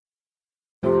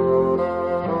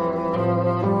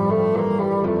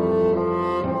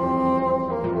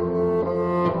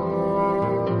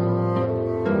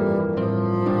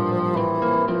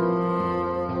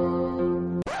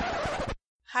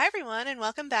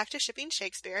back to Shipping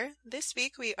Shakespeare. This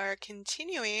week we are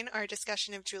continuing our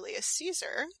discussion of Julius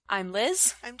Caesar. I'm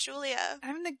Liz. I'm Julia.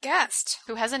 I'm the guest.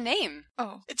 Who has a name.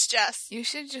 Oh. It's Jess. You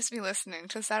should just be listening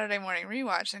to Saturday Morning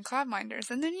Rewatch and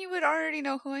Cloudminders, and then you would already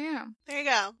know who I am. There you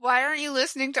go. Why aren't you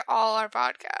listening to all our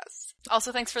podcasts?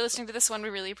 Also, thanks for listening to this one. We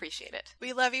really appreciate it.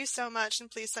 We love you so much,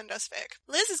 and please send us fic.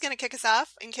 Liz is going to kick us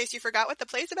off. In case you forgot what the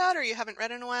play's about or you haven't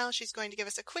read in a while, she's going to give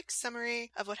us a quick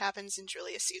summary of what happens in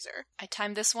Julius Caesar. I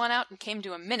timed this one out and came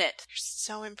to a minute. You're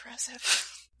so impressive.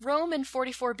 Rome in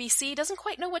 44 BC doesn't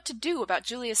quite know what to do about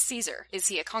Julius Caesar. Is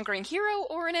he a conquering hero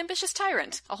or an ambitious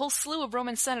tyrant? A whole slew of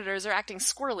Roman senators are acting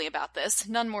squirrely about this,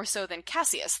 none more so than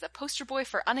Cassius, the poster boy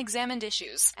for unexamined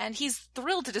issues. And he's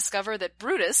thrilled to discover that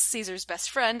Brutus, Caesar's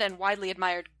best friend and widely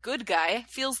admired good guy,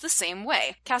 feels the same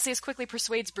way. Cassius quickly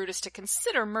persuades Brutus to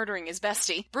consider murdering his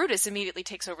bestie. Brutus immediately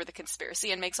takes over the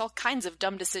conspiracy and makes all kinds of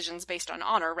dumb decisions based on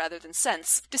honor rather than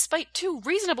sense. Despite two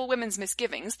reasonable women's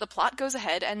misgivings, the plot goes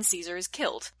ahead and Caesar is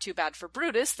killed. Too bad for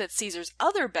Brutus that Caesar's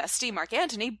other bestie, Mark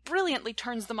Antony, brilliantly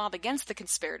turns the mob against the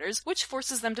conspirators, which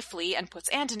forces them to flee and puts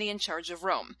Antony in charge of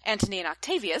Rome. Antony and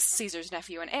Octavius, Caesar's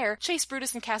nephew and heir, chase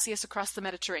Brutus and Cassius across the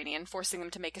Mediterranean, forcing them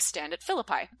to make a stand at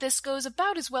Philippi. This goes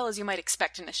about as well as you might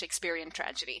expect in a Shakespearean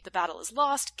tragedy. The battle is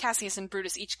lost, Cassius and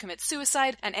Brutus each commit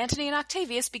suicide, and Antony and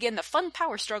Octavius begin the fun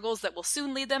power struggles that will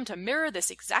soon lead them to mirror this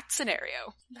exact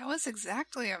scenario. That was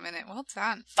exactly a minute. Well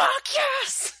done. Fuck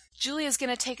yes! Julia's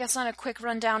gonna take us on a quick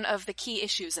rundown of the key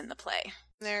issues in the play.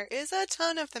 There is a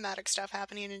ton of thematic stuff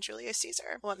happening in Julius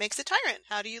Caesar. What makes a tyrant?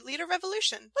 How do you lead a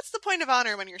revolution? What's the point of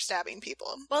honor when you're stabbing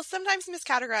people? While sometimes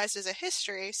miscategorized as a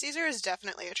history, Caesar is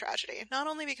definitely a tragedy, not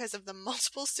only because of the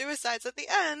multiple suicides at the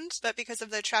end, but because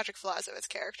of the tragic flaws of its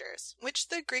characters, which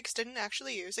the Greeks didn't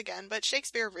actually use again, but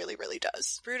Shakespeare really, really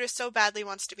does. Brutus so badly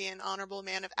wants to be an honorable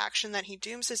man of action that he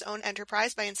dooms his own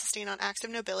enterprise by insisting on acts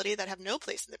of nobility that have no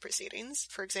place in the proceedings.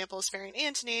 For example, sparing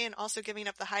Antony and also giving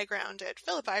up the high ground at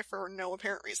Philippi for no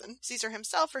apparent reason. Caesar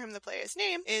himself, for whom the play is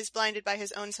named, is blinded by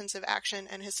his own sense of action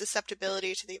and his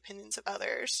susceptibility to the opinions of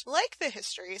others. Like the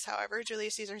histories, however,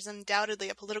 Julius Caesar is undoubtedly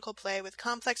a political play with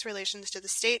complex relations to the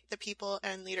state, the people,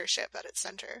 and leadership at its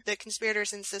center. The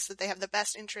conspirators insist that they have the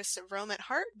best interests of Rome at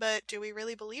heart, but do we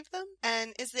really believe them?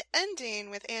 And is the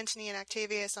ending with Antony and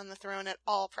Octavius on the throne at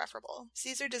all preferable?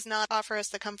 Caesar does not offer us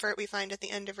the comfort we find at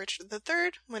the end of Richard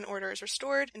III when order is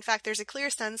restored. In fact, there's a clear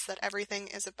sense that everything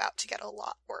is about to get a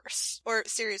lot worse. Or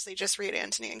seriously, just read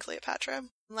Antony and Cleopatra.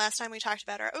 Last time we talked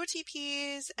about our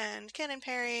OTPs and cannon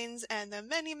pairings and the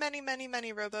many, many, many,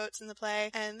 many rowboats in the play,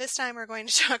 and this time we're going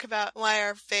to talk about why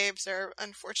our faves are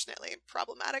unfortunately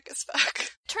problematic as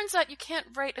fuck. Turns out you can't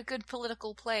write a good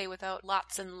political play without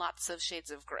lots and lots of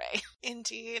shades of gray.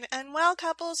 Indeed, and while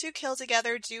couples who kill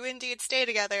together do indeed stay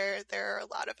together, there are a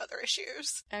lot of other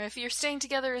issues. And if your staying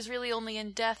together is really only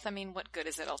in death, I mean, what good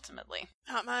is it ultimately?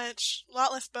 Not much. A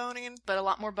lot less boning. But a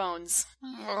lot more bones.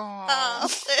 Oh,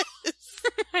 Liz.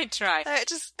 I try. That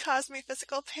just caused me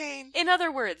physical pain. In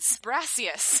other words,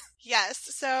 Brassius. Yes,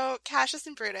 so Cassius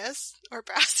and Brutus, or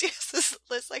Brassius as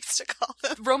Liz likes to call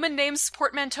them. Roman names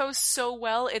portmanteau so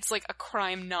well, it's like a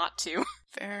crime not to.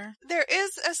 Fair. There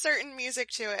is a certain music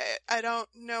to it. I don't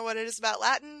know what it is about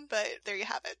Latin, but there you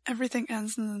have it. Everything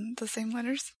ends in the same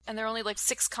letters. And there are only like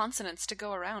 6 consonants to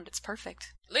go around. It's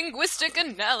perfect. Linguistic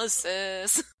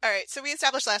analysis. Alright, so we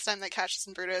established last time that Cassius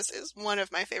and Brutus is one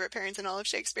of my favorite pairings in all of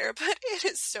Shakespeare, but it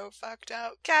is so fucked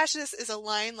up. Cassius is a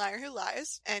lying liar who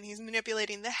lies, and he's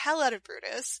manipulating the hell out of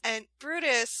Brutus. And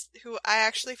Brutus, who I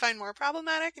actually find more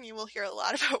problematic, and you will hear a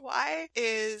lot about why,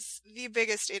 is the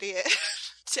biggest idiot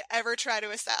to ever try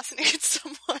to assassinate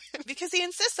someone. Because he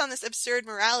insists on this absurd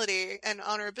morality and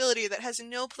honorability that has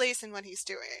no place in what he's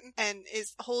doing, and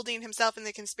is holding himself and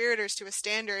the conspirators to a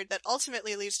standard that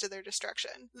ultimately leads to their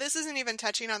destruction. This isn't even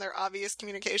touching on their obvious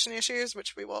communication issues,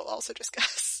 which we will also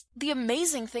discuss. The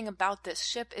amazing thing about this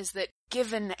ship is that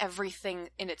given everything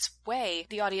in its way,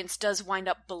 the audience does wind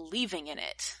up believing in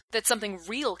it. That something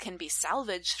real can be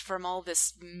salvaged from all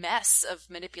this mess of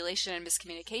manipulation and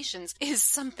miscommunications is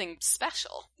something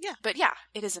special. Yeah. But yeah,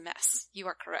 it is a mess. You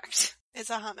are correct. It's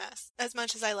a hot mess. As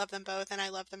much as I love them both, and I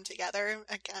love them together,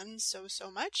 again, so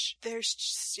much, there's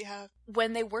just, yeah.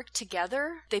 When they work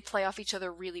together, they play off each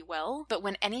other really well, but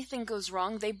when anything goes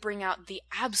wrong, they bring out the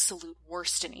absolute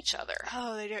worst in each other.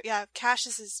 Oh, they do. Yeah,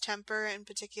 Cassius's temper in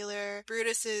particular,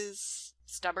 Brutus's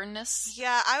stubbornness.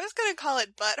 Yeah, I was gonna call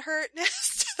it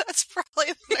butthurtness. That's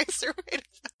probably the nicer way to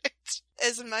put it.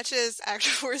 As much as Act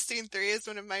 4 Scene 3 is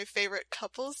one of my favorite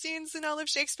couple scenes in all of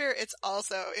Shakespeare, it's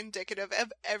also indicative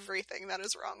of everything that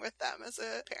is wrong with them as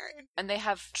a pairing. And they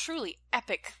have truly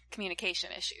epic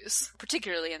communication issues,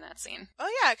 particularly in that scene. Oh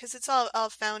yeah, because it's all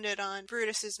founded on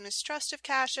Brutus's mistrust of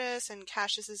Cassius and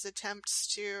Cassius's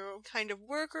attempts to kind of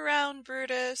work around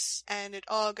Brutus, and it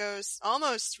all goes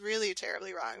almost really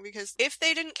terribly wrong, because if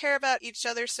they didn't care about each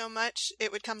other so much,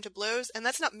 it would come to blows. And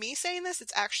that's not me saying this,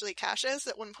 it's actually Cassius.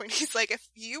 At one point he's like, if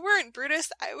you weren't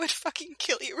Brutus, I would fucking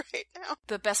kill you right now.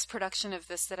 The best production of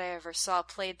this that I ever saw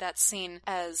played that scene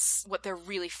as what they're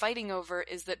really fighting over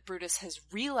is that Brutus has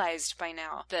realized by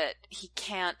now that he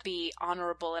can't be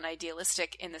honorable and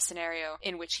idealistic in the scenario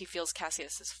in which he feels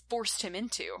Cassius has forced him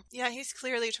into. Yeah, he's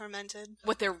clearly tormented.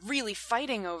 What they're really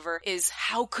fighting over is,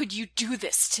 how could you do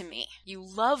this to me? You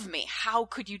love me. How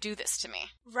could you do this to me?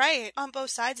 Right, on both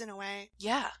sides in a way.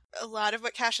 Yeah. A lot of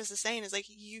what Cassius is saying is like,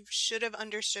 you should have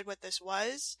understood what this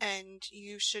was, and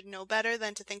you should know better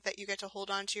than to think that you get to hold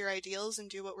on to your ideals and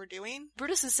do what we're doing.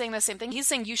 Brutus is saying the same thing. He's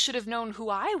saying you should have known who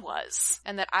I was,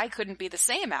 and that I couldn't be the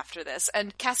same after this.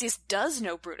 And Cassius does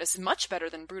know Brutus much better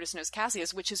than Brutus knows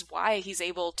Cassius, which is why he's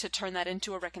able to turn that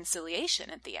into a reconciliation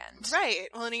at the end. Right.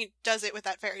 Well, and he does it with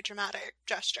that very dramatic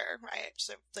gesture, right?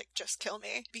 So, like, just kill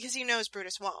me. Because he knows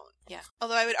Brutus won't. Yeah.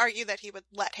 Although I would argue that he would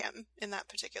let him in that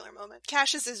particular moment.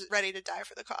 Cassius is ready to die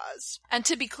for the cause. And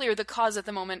to be clear, the cause at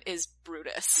the moment is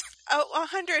Brutus. Oh,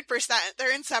 100%.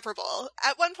 They're inseparable.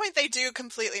 At one point, they do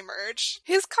completely merge.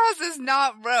 His cause is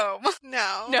not Rome.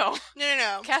 No. No.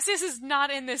 No. Cassius is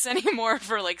not in this anymore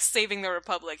for, like, saving the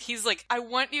Republic. He's like, I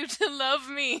want you to love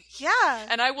me. Yeah.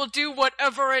 And I will do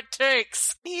whatever it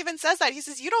takes. He even says that. He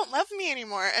says, you don't love me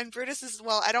anymore. And Brutus is,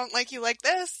 well, I don't like you like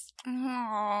this.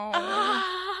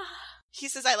 Oh. He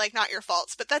says, I like not your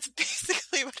faults, but that's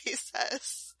basically what he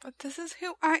says. But this is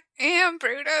who I am,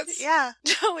 Brutus. Yeah.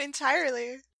 No,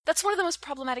 entirely. That's one of the most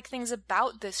problematic things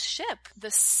about this ship.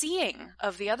 The seeing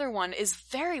of the other one is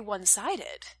very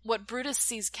one-sided. What Brutus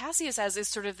sees Cassius as is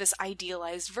sort of this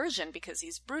idealized version because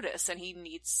he's Brutus and he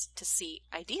needs to see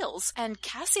ideals. And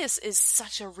Cassius is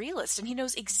such a realist and he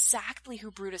knows exactly who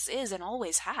Brutus is and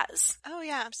always has. Oh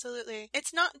yeah, absolutely.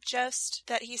 It's not just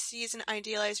that he sees an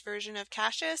idealized version of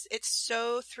Cassius, it's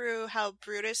so through how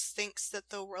Brutus thinks that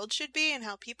the world should be and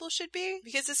how people should be.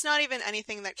 Because it's not even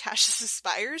anything that Cassius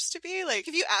aspires to be. Like,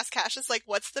 if you ask Cassius, like,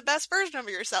 what's the best version of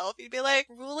yourself? You'd be like,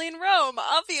 ruling Rome,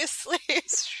 obviously.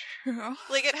 It's true.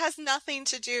 Like, it has nothing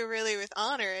to do really with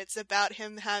honor. It's about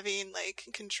him having, like,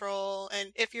 control,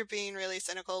 and if you're being really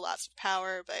cynical, lots of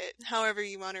power, but however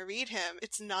you want to read him,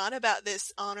 it's not about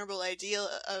this honorable ideal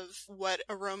of what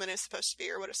a Roman is supposed to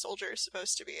be or what a soldier is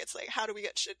supposed to be. It's like, how do we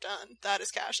get shit done? That is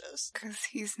Cassius. Because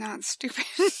he's not stupid.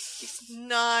 He's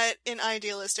not an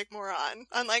idealistic moron,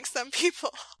 unlike some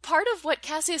people. Part of what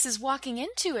Cassius is walking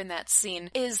into in that scene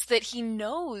is that he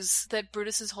knows that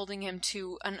Brutus is holding him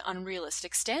to an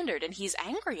unrealistic standard, and he's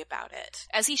angry about it.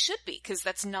 As he should be, because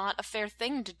that's not a fair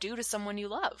thing to do to someone you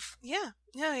love. Yeah.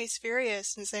 No, he's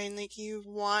furious and saying, like, you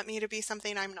want me to be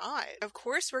something I'm not. Of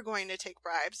course we're going to take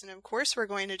bribes, and of course we're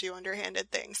going to do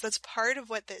underhanded things. That's part of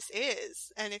what this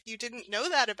is. And if you didn't know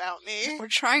that about me... We're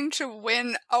trying to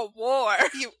win a war.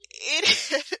 You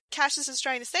idiot. Cassius is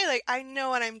trying to say, like, I know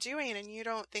what I'm doing, and you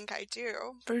don't think I do.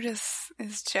 Brutus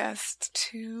is just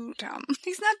too dumb.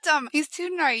 He's not dumb. He's too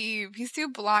naive. He's too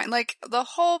blind. Like, the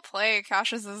whole play,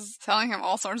 Cassius is telling him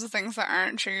all sorts of things that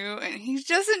aren't true, and he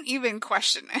doesn't even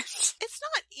question it. It's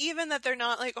not even that they're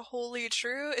not, like, wholly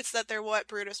true. It's that they're what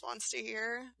Brutus wants to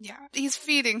hear. Yeah. He's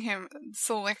feeding him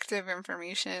selective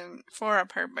information for a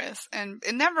purpose, and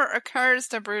it never occurs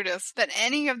to Brutus that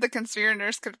any of the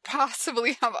conspirators could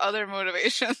possibly have other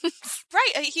motivations.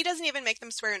 Right. He doesn't even make them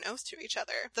swear an oath to each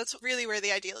other. That's really where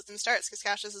the idealism starts, because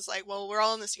Cassius is like, well, we're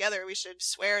all in this together. We should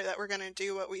swear that we're going to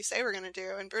do what we say we're going to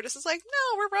do. And Brutus is like,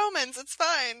 no, we're Romans. It's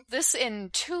fine. This in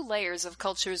two layers of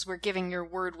cultures where giving your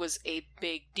word was a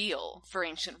big deal for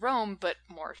ancient Rome, but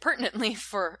more pertinently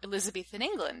for Elizabethan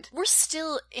England. We're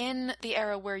still in the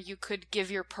era where you could give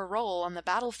your parole on the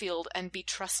battlefield and be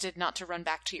trusted not to run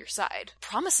back to your side.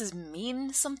 Promises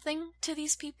mean something to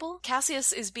these people.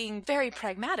 Cassius is being very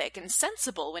pragmatic and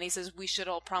sensible when he says we should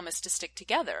all promise to stick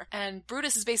together. And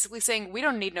Brutus is basically saying we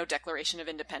don't need no Declaration of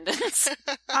Independence.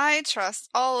 I trust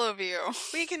all of you.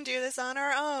 We can do this on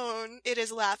our own. It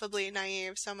is laughably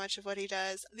naive, so much of what he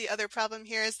does. The other problem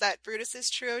here is that Brutus's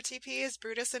true OTP is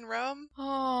Brutus in Rome.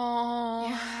 Oh.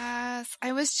 Yes.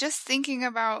 I was just thinking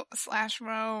about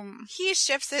 /Rome. He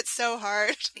ships it so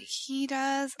hard. He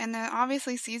does. And then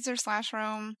obviously Caesar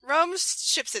 /Rome. Rome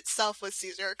ships itself with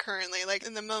Caesar currently, like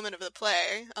in the moment of the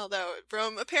play. family, although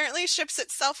Rome apparently ships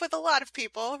itself with a lot of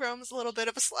people. Rome's a little bit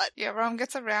of a slut. Yeah, Rome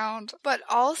gets around. But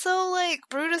also, like,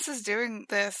 Brutus is doing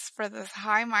this for this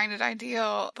high-minded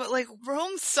ideal, but, like,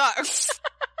 Rome sucks.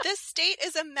 This state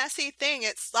is a messy thing.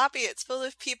 It's sloppy. It's full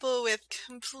of people with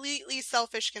completely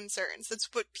selfish concerns. That's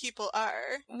what people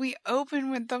are. We open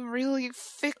with the really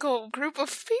fickle group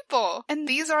of people. And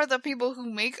these are the people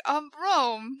who make up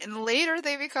Rome. And later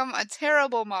they become a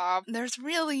terrible mob. There's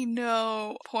really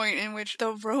no point in which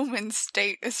the Roman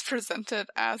state is presented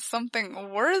as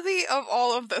something worthy of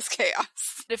all of this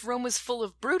chaos. If Rome was full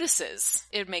of Brutuses,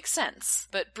 it would make sense.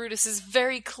 But Brutus is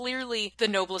very clearly the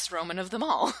noblest Roman of them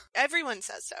all. Everyone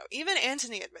says so. Even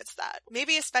Antony admits that.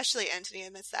 Maybe especially Antony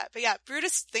admits that. But yeah,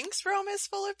 Brutus thinks Rome is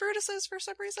full of Brutuses for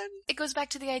some reason. It goes back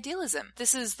to the idealism.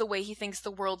 This is the way he thinks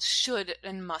the world should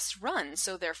and must run,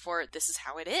 so therefore this is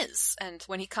how it is. And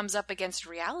when he comes up against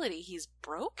reality, he's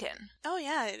broken. Oh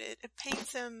yeah, it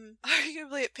paints him,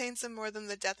 arguably it paints him more than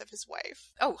the death of his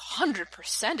wife. Oh,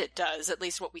 100% it does, at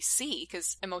least what we see,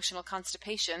 because emotional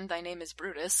constipation, thy name is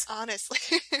Brutus.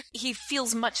 Honestly. He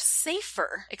feels much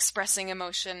safer expressing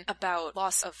emotion about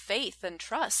loss of faith and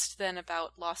trust than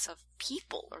about loss of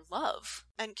people or love.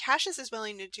 And Cassius is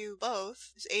willing to do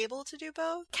both, is able to do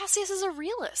both. Cassius is a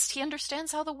realist. He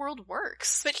understands how the world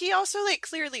works. But he also, like,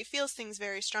 clearly feels things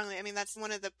very strongly. I mean, that's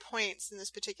one of the points in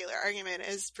this particular argument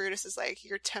is Brutus is like,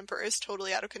 your temper is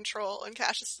totally out of control. And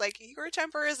Cassius is like, your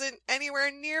temper isn't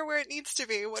anywhere near where it needs to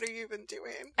be. What are you even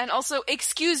doing? And also,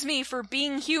 excuse me for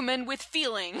being human with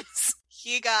feelings.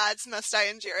 Ye gods, must I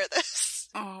endure this?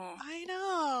 Oh. I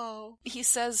know. He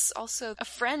says also, a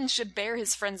friend should bear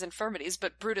his friend's infirmities,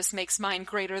 but Brutus makes mine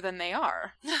greater than they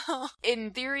are. No.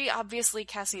 In theory, obviously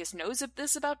Cassius knows of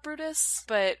this about Brutus,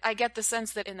 but I get the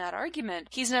sense that in that argument,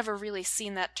 he's never really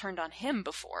seen that turned on him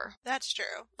before. That's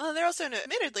true. Well, they're also in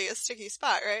admittedly a sticky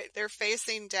spot, right? They're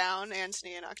facing down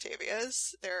Antony and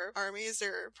Octavius. Their armies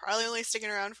are probably only sticking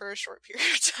around for a short period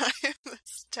of time.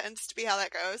 This tends to be how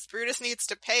that goes. Brutus needs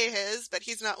to pay his, but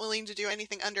he's not willing to do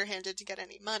anything underhanded to get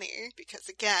any money, because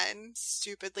again,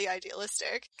 stupidly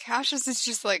idealistic. Cassius is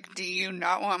just like, do you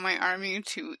not want my army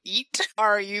to eat?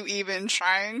 Are you even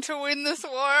trying to win this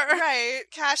war? Right.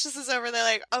 Cassius is over there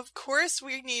like, of course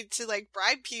we need to, like,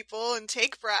 bribe people and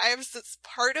take bribes. That's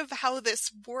part of how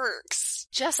this works.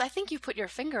 Jess, I think you put your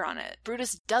finger on it.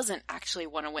 Brutus doesn't actually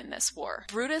want to win this war.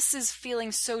 Brutus is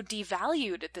feeling so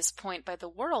devalued at this point by the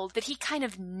world that he kind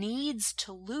of needs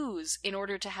to lose in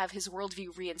order to have his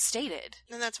worldview reinstated.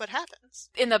 And that's what happens.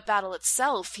 In the battle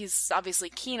itself, he's obviously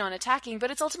keen on attacking,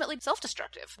 but it's ultimately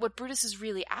self-destructive. What Brutus is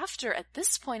really after at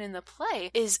this point in the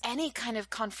play is any kind of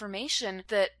confirmation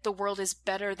that the world is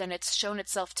better than it's shown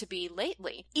itself to be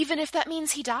lately, even if that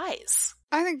means he dies.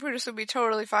 I think Brutus would be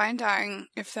totally fine dying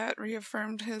if that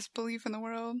reaffirmed his belief in the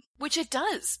world. Which it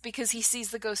does, because he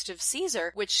sees the ghost of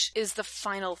Caesar, which is the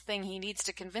final thing he needs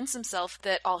to convince himself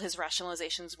that all his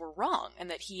rationalizations were wrong, and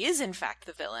that he is in fact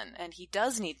the villain, and he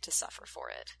does need to suffer for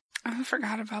it. I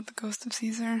forgot about the ghost of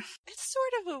Caesar. It's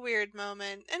sort of a weird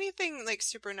moment. Anything, like,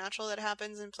 supernatural that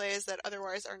happens in plays that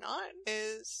otherwise are not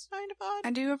is kind of odd.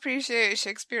 I do appreciate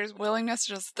Shakespeare's willingness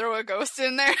to just throw a ghost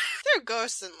in there. There are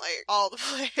ghosts in, like, all the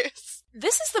plays.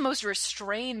 This is the most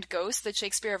restrained ghost that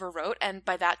Shakespeare ever wrote, and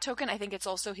by that token, I think it's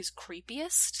also his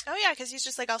creepiest. Oh yeah, because he's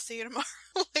just like, I'll see you tomorrow.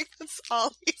 Like, that's all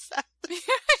he says.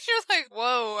 You're like,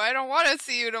 whoa, I don't want to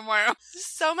see you tomorrow.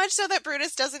 So much so that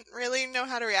Brutus doesn't really know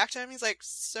how to react to him. He's like,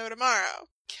 so tomorrow.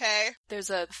 Okay. There's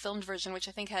a filmed version which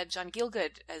I think had John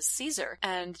Gielgud as Caesar,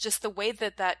 and just the way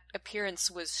that that appearance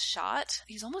was shot,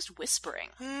 he's almost whispering.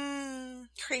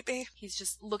 Creepy. He's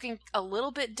just looking a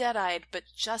little bit dead-eyed, but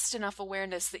just enough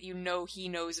awareness that you know he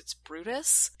knows it's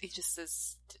Brutus. He just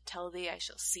says, to tell thee I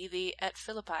shall see thee at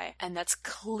Philippi, and that's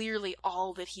clearly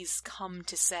all that he's come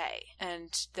to say, and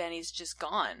then he's just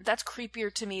gone. That's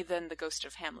creepier to me than the ghost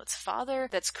of Hamlet's father.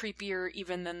 That's creepier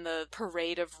even than the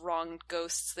parade of wronged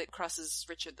ghosts that crosses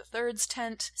Richard III's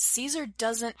tent. Caesar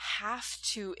doesn't have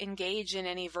to engage in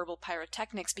any verbal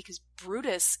pyrotechnics because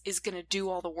Brutus is going to do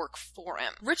all the work for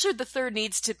him. Richard III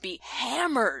needs to be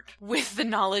hammered with the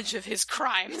knowledge of his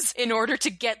crimes in order to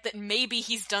get that maybe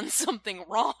he's done something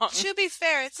wrong. To be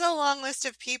fair, it's a long list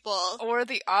of people. Or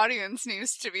the audience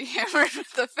needs to be hammered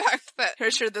with the fact that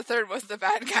Richard III was the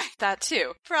bad guy. That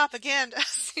too. Propaganda.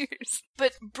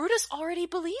 But Brutus already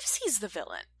believes he's the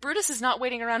villain. Brutus is not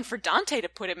waiting around for Dante to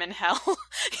put him in hell.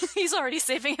 He's already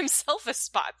saving himself a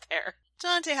spot there.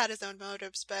 Dante had his own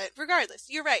motives, but regardless,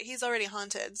 you're right, he's already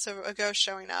haunted, so a ghost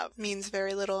showing up means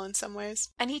very little in some ways.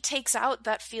 And he takes out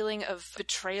that feeling of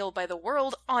betrayal by the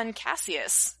world on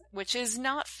Cassius, which is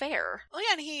not fair. Well,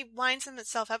 yeah, and he winds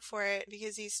himself up for it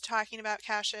because he's talking about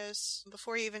Cassius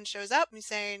before he even shows up. He's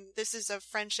saying, this is a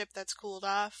friendship that's cooled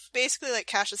off. Basically, like,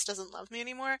 Cassius doesn't love me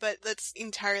anymore, but that's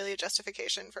entirely a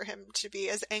justification for him to be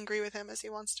as angry with him as he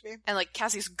wants to be. And, like,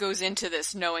 Cassius goes into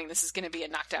this knowing this is going to be a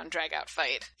knockdown, drag-out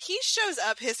fight. He shows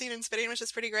up hissing and spitting, which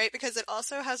is pretty great because it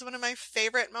also has one of my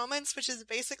favorite moments, which is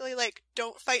basically like,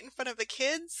 don't fight in front of the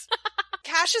kids.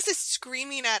 Cassius is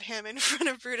screaming at him in front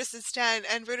of Brutus's tent,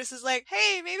 and Brutus is like,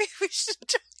 hey, maybe we should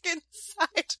talk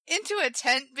inside. Into a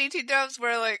tent, BT dubs,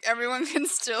 where, like, everyone can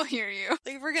still hear you.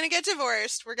 Like, if we're gonna get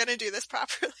divorced, we're gonna do this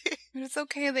properly. But it's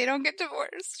okay, they don't get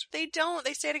divorced. They don't.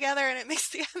 They stay together, and it makes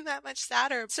the end that much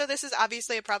sadder. So this is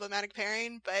obviously a problematic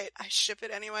pairing, but I ship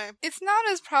it anyway. It's not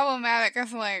as problematic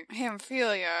as, like,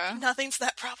 Hamphilia. Nothing's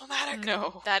that problematic.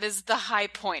 No, that is the high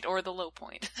point, or the low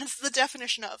point. That's the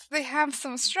definition of. They have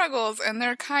some struggles, and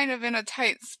they're kind of in a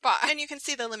tight spot. And you can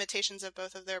see the limitations of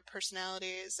both of their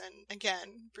personalities, and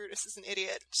again, Brutus is an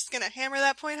idiot. Just gonna hammer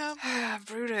that point home.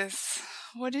 Brutus,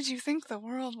 what did you think the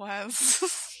world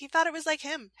was? He thought it was like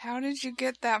him. How did you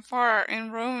get that far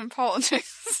in Roman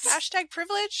politics? Hashtag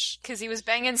privilege. Because he was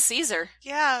banging Caesar.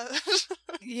 Yeah.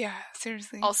 Yeah,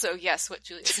 seriously. Also, yes, what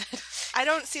Julia said. I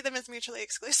don't see them as mutually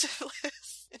exclusive,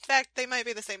 Liz. In fact, they might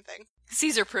be the same thing.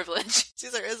 Caesar privilege.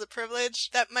 Caesar is a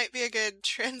privilege. That might be a good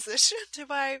transition to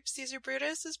why Caesar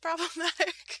Brutus is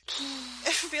problematic. I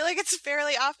feel like it's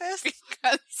fairly obvious.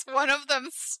 Because one of them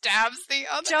stabs the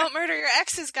other. Don't murder your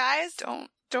exes, guys. Don't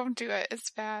do it. It's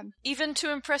bad. Even to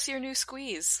impress your new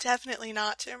squeeze. Definitely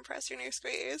not to impress your new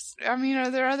squeeze. I mean, are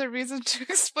there other reasons to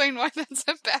explain why that's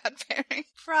a bad pairing?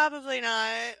 Probably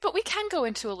not. But we can go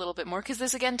into a little bit more, because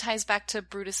this again ties back to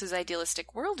Brutus's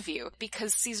idealistic worldview.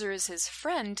 Because Caesar is his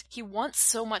friend, he wants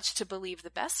so much to believe the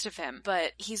best of him,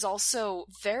 but he's also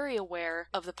very aware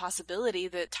of the possibility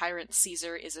that Tyrant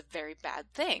Caesar is a very bad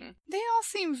thing. They all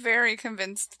seem very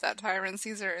convinced that Tyrant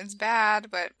Caesar is bad,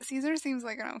 but Caesar seems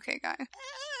like an okay guy.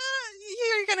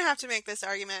 You're gonna have to make this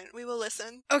argument. We will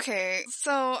listen. Okay,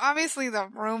 so obviously the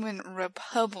Roman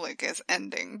Republic is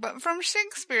ending, but from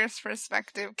Shakespeare's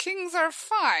perspective, kings are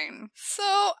fine. So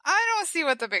I don't see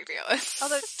what the big deal is.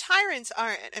 Although tyrants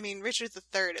aren't. I mean, Richard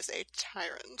III is a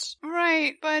tyrant.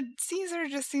 Right, but Caesar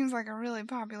just seems like a really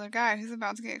popular guy who's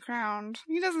about to get crowned.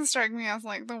 He doesn't strike me as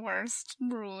like the worst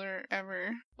ruler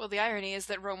ever. Well, the irony is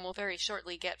that Rome will very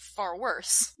shortly get far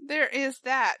worse. There is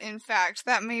that, in fact.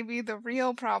 That may be the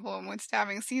real problem with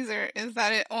stabbing Caesar, is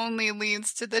that it only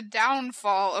leads to the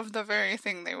downfall of the very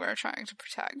thing they were trying to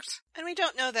protect. And we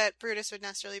don't know that Brutus would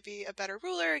necessarily be a better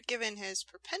ruler, given his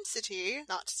propensity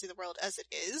not to see the world as it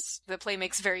is. The play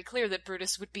makes very clear that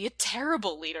Brutus would be a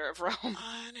terrible leader of Rome.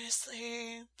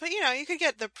 Honestly. But you could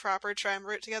get the proper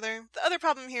triumvirate together. The other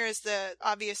problem here is the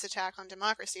obvious attack on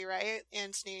democracy, right?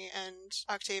 Antony and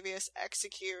Octavius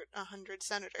execute 100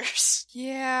 senators.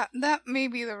 Yeah, that may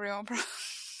be the real problem.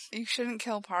 You shouldn't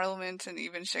kill Parliament, and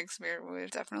even Shakespeare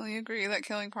would definitely agree that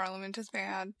killing Parliament is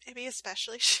bad. Maybe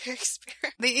especially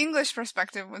Shakespeare. The English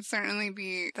perspective would certainly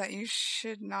be that you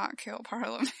should not kill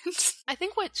Parliament. I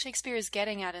think what Shakespeare is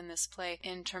getting at in this play,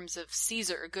 in terms of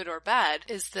Caesar, good or bad,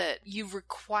 is that you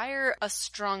require a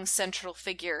strong central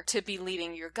figure to be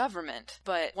leading your government.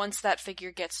 But once that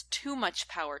figure gets too much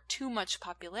power, too much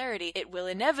popularity, it will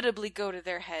inevitably go to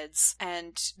their heads.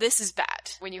 And this is bad.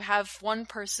 When you have one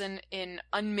person in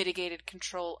unmitigated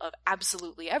control of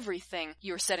absolutely everything,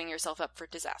 you're setting yourself up for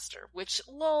disaster, which,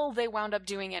 lol, they wound up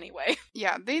doing anyway.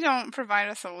 Yeah, they don't provide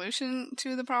a solution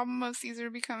to the problem of Caesar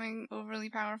becoming overly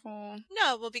powerful.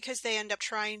 No, well, because they end up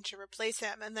trying to replace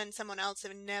him, and then someone else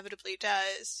inevitably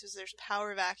does, because there's a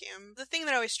power vacuum. The thing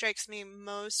that always strikes me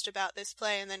most about this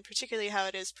play, and then particularly how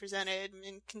it is presented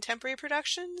in contemporary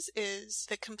productions, is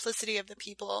the complicity of the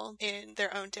people in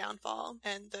their own downfall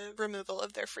and the removal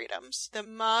of their freedoms. The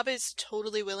mob is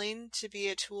totally willing to be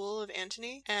a tool of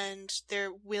Antony, and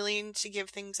they're willing to give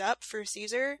things up for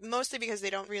Caesar, mostly because they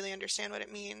don't really understand what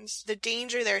it means. The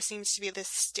danger there seems to be the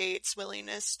state's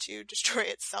willingness to destroy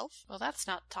itself. Well, that's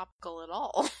not topical at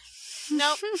all.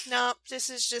 Nope. This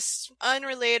is just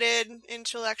unrelated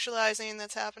intellectualizing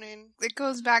that's happening. It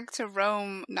goes back to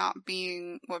Rome not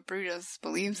being what Brutus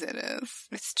believes it is.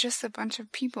 It's just a bunch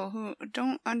of people who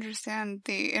don't understand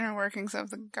the inner workings of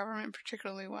the government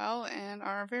particularly well and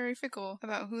are very fickle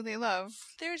about about who they love.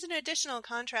 There's an additional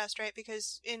contrast, right?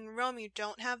 Because in Rome, you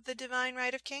don't have the divine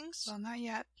right of kings. Well, not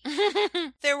yet.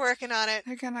 They're working on it.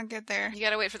 They're gonna get there. You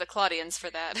gotta wait for the Claudians for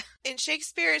that. In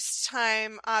Shakespeare's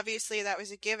time, obviously that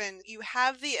was a given. You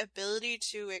have the ability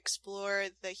to explore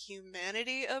the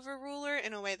humanity of a ruler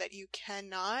in a way that you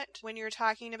cannot when you're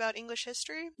talking about English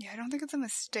history. Yeah, I don't think it's a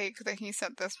mistake that he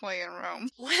set this play in Rome.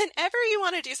 Whenever you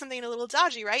want to do something a little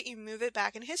dodgy, right, you move it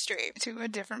back in history. To a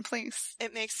different place.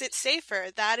 It makes it safer.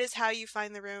 That is how you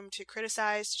find the room to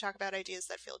criticize, to talk about ideas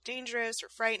that feel dangerous or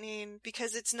frightening,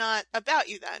 because it's not about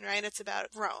you then, right? It's about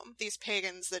Rome. These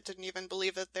pagans that didn't even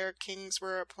believe that their kings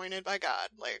were appointed by God.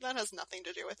 Like, that has nothing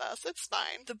to do with us. It's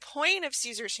fine. The point of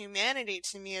Caesar's humanity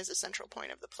to me is a central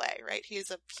point of the play, right? He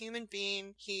is a human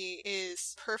being. He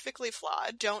is perfectly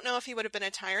flawed. Don't know if he would have been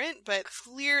a tyrant, but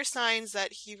clear signs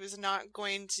that he was not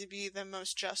going to be the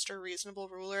most just or reasonable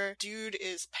ruler. Dude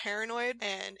is paranoid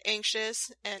and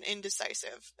anxious and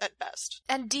indecisive at best.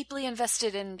 And deeply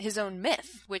invested in his own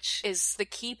myth, which is the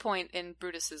key point in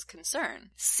Brutus's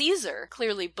concern. Caesar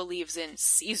clearly believes in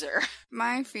Caesar.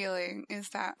 My feeling is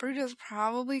that Brutus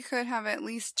probably could have at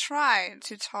least tried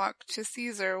to talk to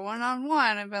Caesar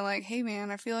one-on-one and been like, hey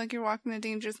man, I feel like you're walking a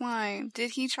dangerous line.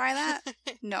 Did he try that?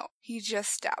 No. He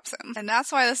just stabs him. And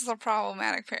that's why this is a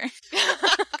problematic pair.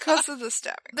 Because of the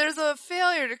stabbing. There's a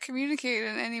failure to communicate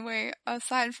in any way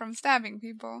aside from stabbing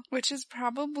people, which is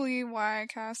probably why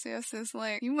Cassius is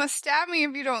like, you must stab me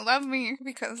if you don't love me,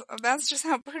 because that's just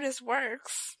how Brutus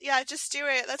works. Yeah, just do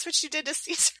it. That's what you did to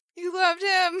Caesar. You loved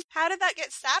him. How did that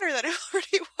get sadder than it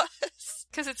already was?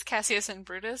 Because it's Cassius and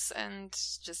Brutus, and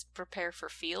just prepare for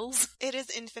feels. It is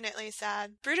infinitely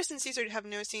sad. Brutus and Caesar have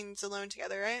no scenes alone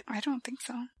together, right? I don't think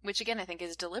so. Which again, I think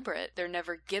is deliberate. They're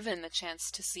never given the chance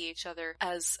to see each other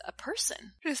as a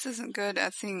person. Brutus isn't good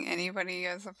at seeing anybody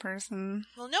as a person.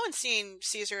 Well, no one's seen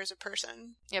Caesar as a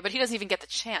person. Yeah, but he doesn't even get the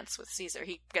chance with Caesar.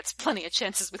 He gets plenty of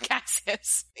chances with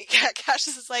Cassius. Yeah,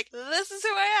 Cassius is like, this is who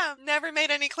I am. Never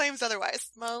made any claims otherwise.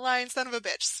 Malign son of a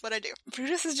bitch. That's what I do.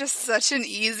 Brutus is just such an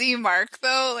easy mark,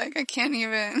 though. Like, I can't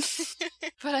even.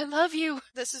 But I love you.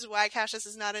 This is why Cassius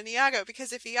is not an Iago,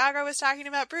 because if Iago was talking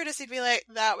about Brutus, he'd be like,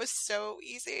 that was so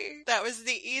easy. That was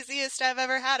the easiest I've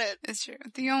ever had it. It's true.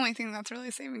 The only thing that's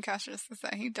really saving Cassius is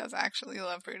that he does actually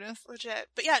love Brutus. Legit.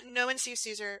 But yeah, no one sees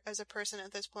Caesar as a person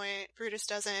at this point. Brutus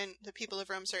doesn't. The people of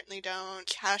Rome certainly don't.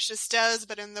 Cassius does,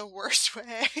 but in the worst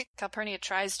way. Calpurnia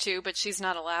tries to, but she's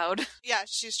not allowed. Yeah,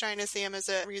 she's trying to see him as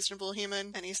a reasonable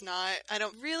human, and he's not. I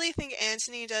don't really think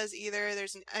Antony does either.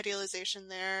 There's an idealization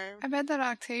there. I bet that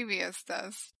Octavius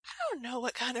does. I don't know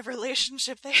what kind of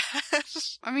relationship they have.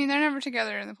 I mean, they're never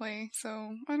together in the play,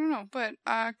 so I don't know. But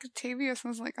Octavius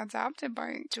was, like, adopted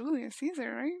by Julius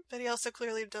Caesar, right? But he also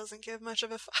clearly doesn't give much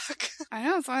of a fuck. I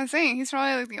know, that's what I'm saying. He's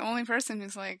probably, like, the only person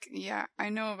who's like, yeah, I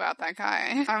know about that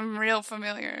guy. I'm real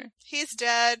familiar. He's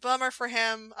dead. Bummer for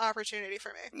him. Opportunity for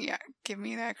me. Yeah, give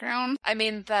me that crown. I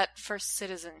mean, that first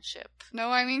citizenship. No,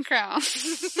 I mean crown.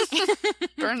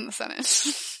 Burn the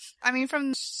Senate. I mean,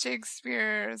 from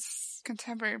Shakespeare's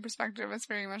contemporary perspective, it's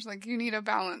very much like you need a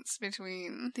balance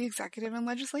between the executive and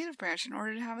legislative branch in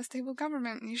order to have a stable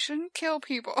government. You shouldn't kill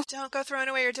people. Don't go throwing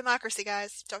away your democracy,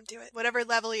 guys. Don't do it. Whatever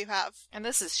level you have. And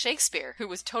this is Shakespeare, who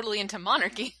was totally into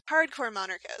monarchy. Hardcore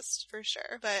monarchist, for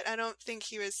sure. But I don't think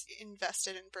he was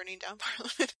invested in burning down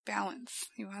Parliament. Balance.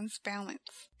 He wants balance.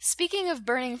 Speaking of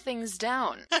burning things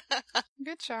down.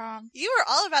 Good job. You were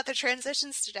all about the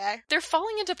transitions today. They're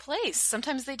falling into place.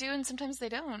 Sometimes they do and sometimes they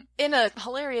don't. In a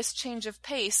hilarious change of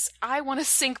pace, I want to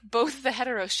sink both the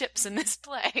hetero ships in this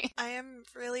play. I am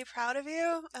really proud of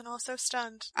you and also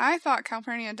stunned. I thought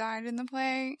Calpurnia died in the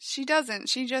play. She doesn't.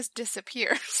 She just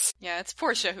disappears. Yeah, it's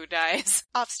Portia who dies.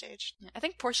 Offstage. I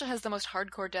think Portia has the most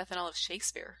hardcore death in all of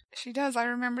Shakespeare. She does. I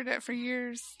remembered it for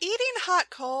years. Eating hot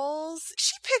coals?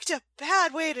 She picked a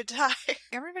bad way to die.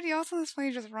 Everybody else in this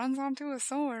play just runs onto a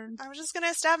sword. I'm just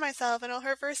gonna stab myself and it'll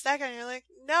hurt for a second. And you're like,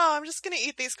 no, I'm just gonna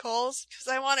eat these coals because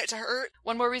I want it to hurt.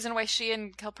 One more reason why she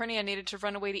and Calpurnia needed to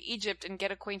run away to Egypt and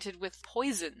get acquainted with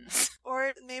poisons.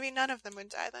 Or maybe none of them would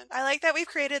die then. I like that we've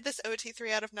created this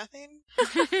OT3 out of nothing.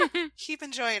 Keep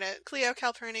enjoying it. Cleo,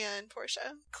 Calpurnia, and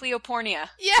Portia. Cleopornia.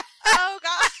 Yeah! Oh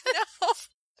god, no!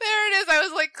 There it is. I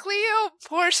was like, Cleo,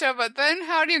 Portia, but then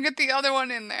how do you get the other one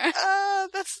in there?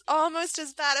 That's almost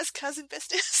as bad as Cousin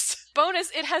Business. Bonus,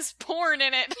 it has porn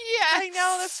in it. Yeah, I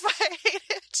know, that's why I hate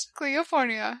it.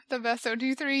 Cleopornia, the best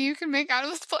OT3 you can make out of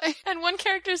this play. And one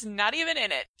character's not even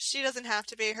in it. She doesn't have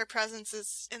to be. Her presence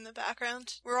is in the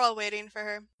background. We're all waiting for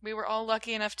her. We were all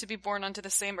lucky enough to be born onto the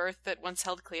same earth that once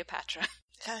held Cleopatra.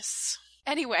 Yes.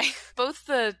 Anyway, both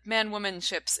the man-woman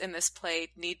ships in this play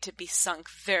need to be sunk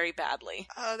very badly.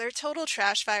 Oh, they're total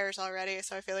trash fires already,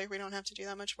 so I feel like we don't have to do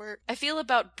that much work. I feel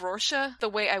about Bortia the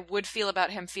way I would feel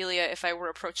about Hemphilia if I were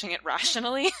approaching it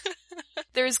rationally.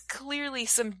 There's clearly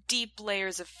some deep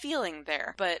layers of feeling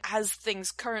there, but as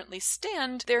things currently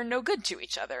stand, they're no good to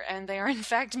each other, and they are in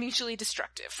fact mutually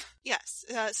destructive. Yes,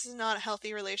 this is not a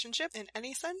healthy relationship in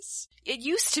any sense. It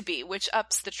used to be, which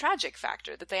ups the tragic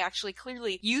factor, that they actually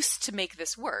clearly used to make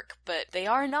this work, but they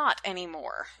are not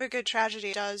anymore. A good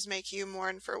tragedy does make you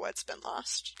mourn for what's been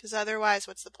lost, because otherwise,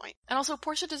 what's the point? And also,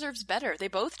 Portia deserves better. They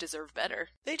both deserve better.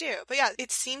 They do, but yeah,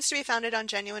 it seems to be founded on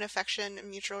genuine affection and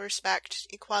mutual respect,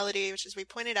 equality, which as we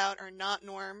pointed out are not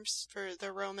norms for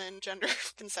the Roman gender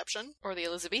conception. Or the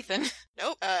Elizabethan.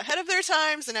 Nope, ahead of their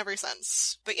times in every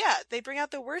sense. But yeah, they bring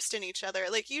out the worst in each other.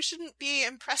 Like, you shouldn't be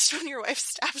impressed when your wife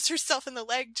stabs herself in the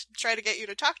leg to try to get you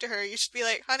to talk to her. You should be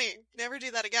like, honey, never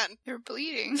do that again. You're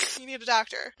bleeding. You need a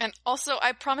doctor. And also,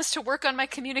 I promise to work on my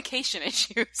communication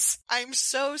issues. I'm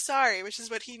so sorry, which is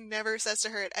what he never says to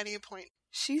her at any point.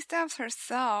 She stabs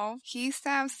herself. He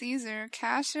stabs Caesar.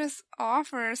 Cassius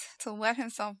offers to let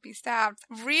himself be stabbed.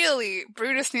 Really,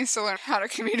 Brutus needs to learn how to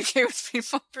communicate with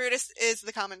people. Brutus is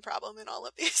the common problem in all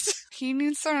of these. He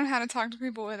needs to learn how to talk to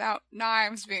people without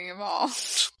knives being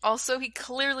involved. Also, he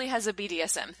clearly has a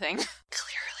BDSM thing.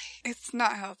 Clearly. It's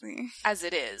not healthy. As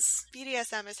it is.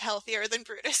 BDSM is healthier than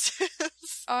Brutus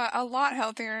is. A lot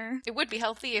healthier. It would be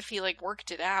healthy if he,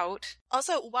 worked it out.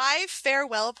 Also, why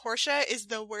Farewell Portia is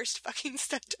the worst fucking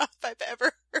send-off I've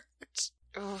ever heard.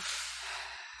 Oof.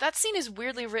 That scene is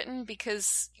weirdly written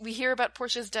because we hear about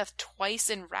Portia's death twice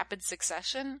in rapid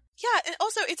succession. Yeah, and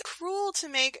also it's cruel to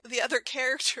make the other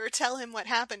character tell him what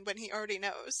happened when he already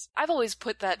knows. I've always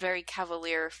put that very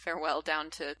cavalier farewell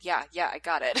down to, yeah, I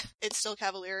got it. It's still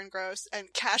cavalier and gross,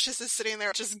 and Cassius is sitting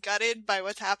there just gutted by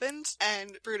what's happened,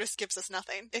 and Brutus gives us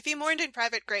nothing. If he mourned in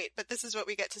private, great, but this is what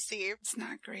we get to see. It's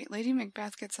not great. Lady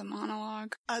Macbeth gets a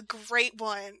monologue. A great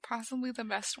one. Possibly the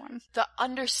best one. The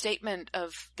understatement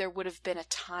of there would have been a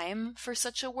time for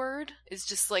such a word is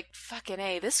just fucking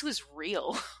A, this was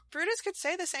real. Brutus could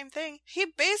say the same thing. He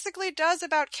basically does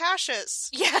about Cassius.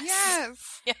 Yes.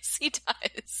 Yes. Yes, he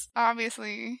does.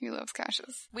 Obviously, he loves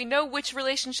Cassius. We know which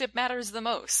relationship matters the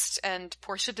most, and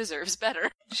Portia deserves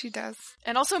better. She does.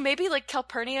 And also maybe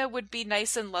Calpurnia would be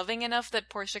nice and loving enough that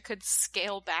Portia could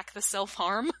scale back the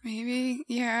self-harm. Maybe.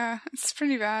 Yeah, it's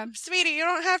pretty bad. Sweetie, you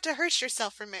don't have to hurt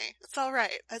yourself for me. It's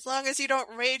alright. As long as you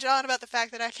don't rage on about the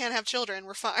fact that I can't have children,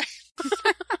 we're fine.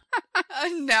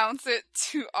 Announce it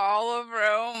to all of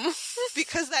Rome.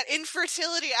 Because that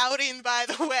infertility outing, by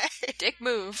the way. Dick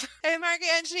move. Hey, Mark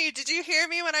Antony, did you hear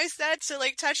me when I said to,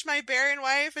 touch my barren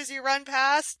wife as you run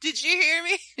past? Did you hear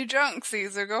me? You're drunk,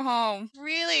 Caesar. Go home.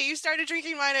 Really? You started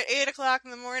drinking wine at 8 o'clock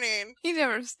in the morning. He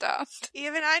never stopped.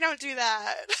 Even I don't do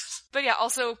that. But yeah,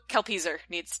 also, Kelpezer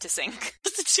needs to sink.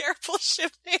 It's a terrible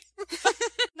ship name.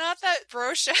 Not that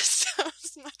Brocia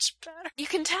sounds much better. You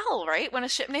can tell, right? When a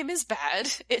ship name is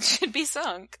bad, it should be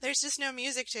sunk. There's just no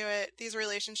music to it. These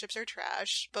relationships are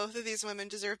trash. Both of these women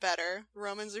deserve better.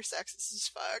 Romans are sexist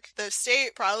as fuck. The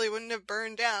state probably wouldn't have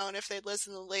burned down if they'd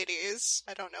listened to the ladies.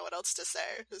 I don't know what else to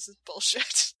say. This is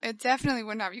bullshit. It definitely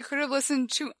wouldn't have. You could have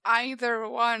listened to either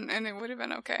one and it would have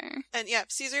been okay. And yeah,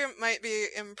 Caesar might be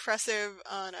impressive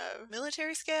on a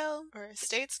military scale or a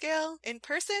state scale. In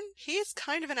person, he's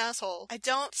kind of an asshole. I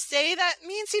don't say that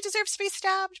means he deserves to be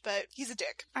stabbed, but he's a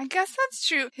dick. I guess that's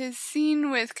true. His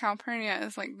scene with Calpurnia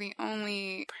is the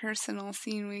only personal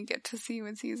scene we get to see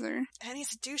with Caesar. And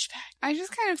he's a douchebag. I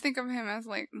just kind of think of him as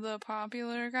the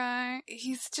popular guy.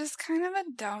 He's just kind of a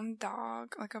dumb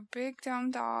dog, a big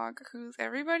dumb dog who's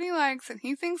everybody likes and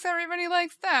he thinks everybody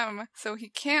likes them. So he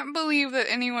can't believe that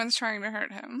anyone's trying to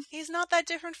hurt him. He's not that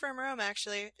different from Rome,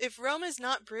 actually. If Rome is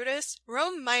not Brutus,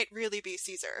 Rome might really be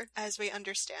Caesar, as we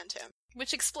understand him.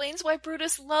 Which explains why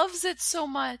Brutus loves it so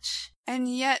much.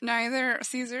 And yet neither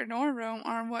Caesar nor Rome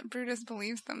are what Brutus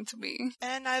believes them to be.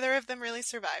 And neither of them really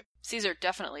survive. Caesar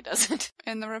definitely doesn't.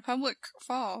 And the Republic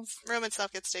falls. Rome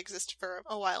itself gets to exist for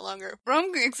a while longer.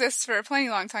 Rome exists for a plenty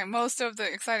long time. Most of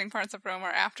the exciting parts of Rome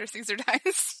are after Caesar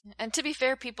dies. And to be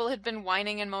fair, people had been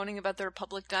whining and moaning about the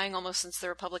Republic dying almost since the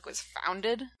Republic was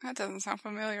founded. That doesn't sound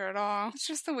familiar at all. It's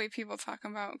just the way people talk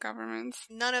about governments.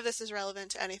 None of this is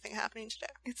relevant to anything happening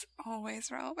today. It's always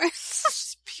relevant. It's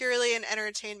just purely an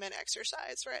entertainment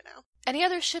exercise right now. Any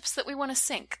other ships that we want to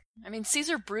sink? I mean,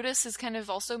 Caesar Brutus is kind of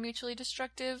also mutually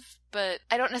destructive, but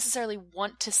I don't necessarily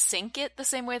want to sink it the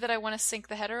same way that I want to sink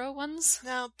the hetero ones.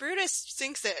 No, Brutus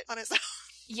sinks it on his own.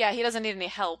 Yeah, he doesn't need any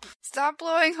help. Stop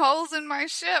blowing holes in my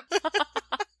ship!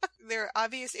 there are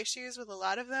obvious issues with a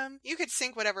lot of them. You could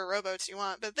sink whatever rowboats you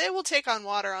want, but they will take on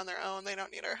water on their own. They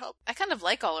don't need our help. I kind of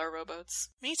like all our rowboats.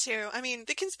 Me too. I mean,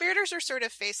 the conspirators are sort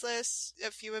of faceless.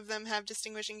 A few of them have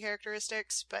distinguishing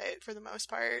characteristics, but for the most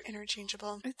part,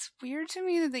 interchangeable. It's weird to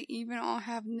me that they even all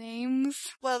have names.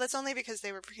 Well, that's only because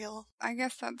they were real. I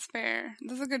guess that's fair.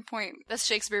 That's a good point. That's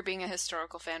Shakespeare being a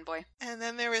historical fanboy. And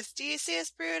then there was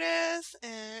Decius Brutus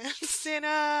and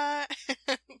Cinna,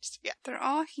 and yeah. They're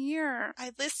all here.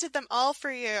 I listed them all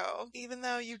for you, even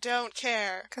though you don't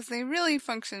care. Because they really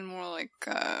function more like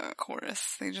a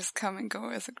chorus. They just come and go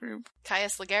as a group.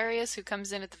 Caius Ligarius, who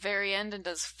comes in at the very end and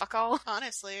does fuck all.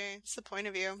 Honestly, it's the point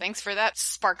of view. Thanks for that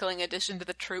sparkling addition to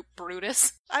the troupe,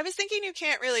 Brutus. I was thinking you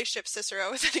can't really ship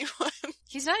Cicero with anyone.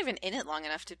 He's not even in it long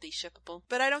enough to be shippable.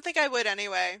 But I don't think I would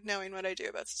anyway, knowing what I do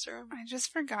about Cicero. I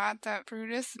just forgot that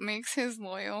Brutus makes his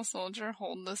loyal soldier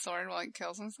hold the sword while he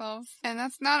kills himself. And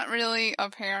that's not really a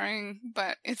pairing,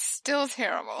 but it's still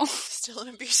terrible. Still an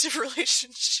abusive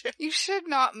relationship. You should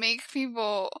not make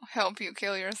people help you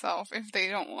kill yourself if they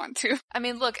don't want to. I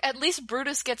mean, look, at least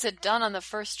Brutus gets it done on the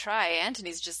first try.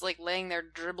 Antony's just like laying there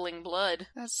dribbling blood.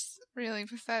 That's really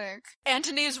pathetic.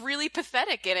 Antony is really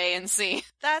pathetic in A&C.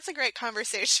 That's a great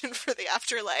conversation for the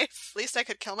afterlife. At least I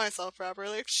could kill myself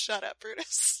properly. Shut up,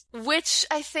 Brutus. Which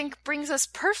I think brings us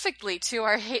perfectly to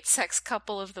our hate sex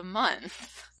couple of the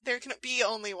month. There can be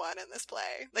only one in this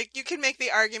play. Like, you can make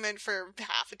the argument for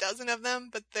half a dozen of them,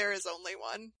 but there is only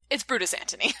one. It's Brutus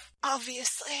Antony.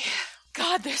 Obviously.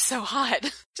 God, they're so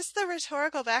hot. Just the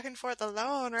rhetorical back and forth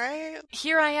alone, right?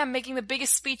 Here I am making the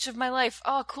biggest speech of my life.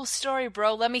 Oh, cool story,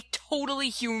 bro. Let me totally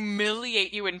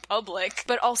humiliate you in public,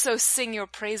 but also sing your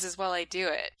praises while I do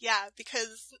it. Yeah,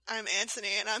 because I'm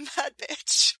Antony and I'm that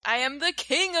bitch. I am the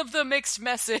king of the mixed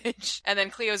message. And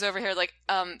then Cleo's over here like,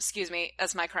 excuse me,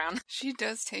 that's my crown. She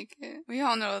does take it. We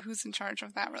all know who's in charge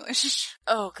of that relationship.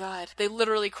 Oh god. They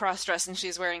literally cross-dress and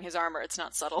she's wearing his armor. It's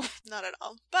not subtle. Not at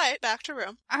all. But, back to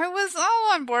Rome. I was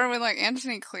all on board with, like,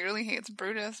 Antony clearly hates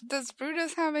Brutus. Does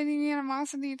Brutus have any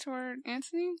animosity toward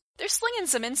Antony? They're slinging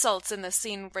some insults in the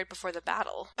scene right before the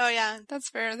battle. Oh yeah. That's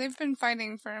fair. They've been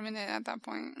fighting for a minute at that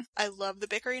point. I love the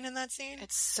bickering in that scene.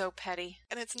 It's so petty.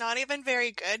 And it's not even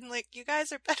very good. Like, you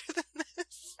guys are better than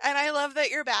this. And I love that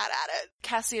you're bad at it.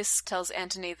 Cassius tells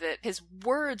Antony that his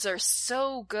words are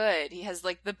so good. He has,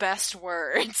 like, the best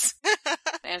words.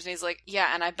 Antony's like,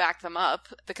 yeah, and I back them up.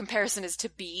 The comparison is to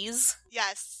bees.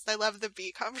 Yes, I love the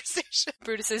bee conversation.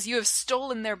 Brutus says, you have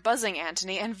stolen their buzzing,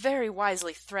 Antony, and very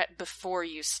wisely threat before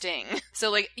you sting.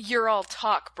 So, like, you're all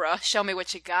talk, bruh. Show me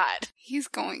what you got. He's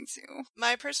going to.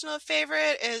 My personal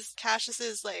favorite is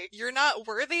Cassius's, like, you're not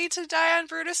worthy to die on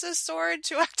Brutus's sword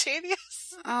to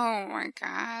Octavius. Oh my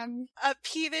god. A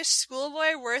peevish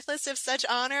schoolboy worthless of such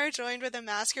honor joined with a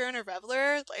masquer and a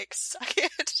reveler? Like, suck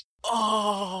it.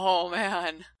 Oh,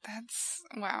 man. That's...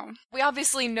 wow. We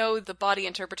obviously know the body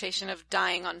interpretation of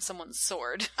dying on someone's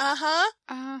sword. Uh-huh.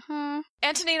 Uh-huh.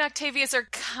 Antony and Octavius are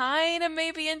kind of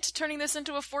maybe into turning this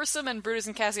into a foursome, and Brutus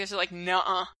and Cassius are like,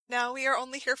 nuh-uh. No, we are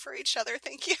only here for each other,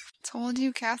 thank you. Told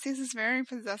you, Cassius is very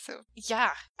possessive.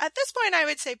 Yeah. At this point, I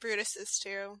would say Brutus is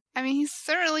too. I mean, he's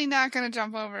certainly not going to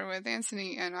jump over with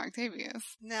Antony and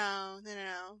Octavius. No.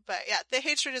 But yeah, the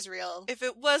hatred is real. If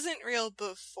it wasn't real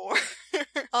before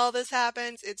all this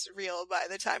happens, it's real by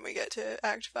the time we get to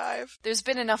Act 5. There's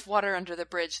been enough water under the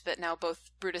bridge that now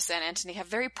both Brutus and Antony have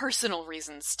very personal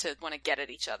reasons to want to get at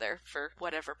each other for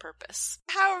whatever purpose.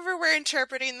 However we're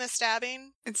interpreting the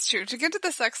stabbing. It's true. To get to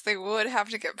the sex, they would have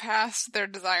to get past their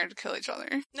desire to kill each other.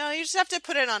 No, you just have to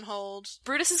put it on hold.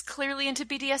 Brutus is clearly into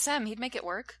BDSM. He'd make it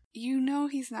work. You know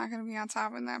he's not going to be on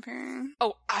top in that pairing.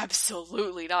 Oh,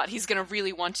 absolutely not. He's going to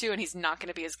really want to, and he's not going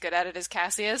to be as good at it as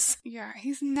Cassius. Yeah,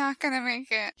 he's not going to make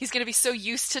it. He's going to be so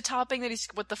used to topping that he's,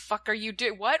 what the fuck are you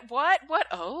doing? What?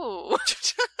 Oh.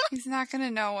 He's not going to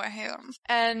know what hit him.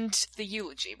 And the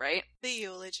eulogy, right? The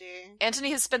eulogy.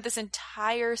 Antony has spent this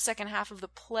entire second half of the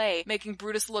play making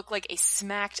Brutus look like a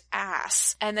smacked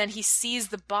ass. And then he sees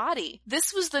the body.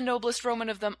 This was the noblest Roman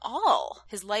of them all.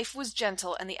 His life was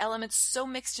gentle, and the elements so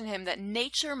mixed in him that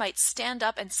nature might stand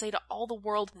up and say to all the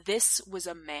world, this was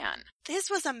a man.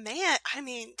 This was a man. I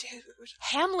mean, dude.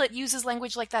 Hamlet uses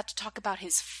language like that to talk about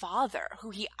his father, who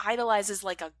he idolizes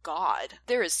like a god.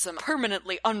 There is some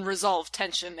permanently unresolved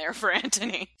tension there for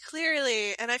Antony.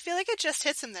 Clearly, and I feel like it just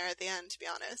hits him there at the end, to be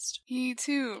honest. He,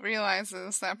 too,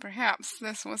 realizes that perhaps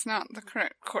this was not the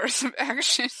correct course of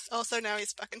action. Also, now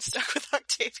he's fucking stuck with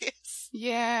Octavius.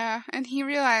 Yeah, and he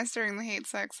realized during the hate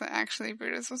sex that actually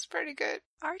Brutus was pretty good.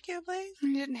 Arguably.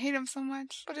 He didn't hate him so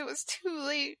much, but it was too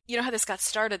late. You know how this got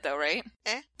started, though, right?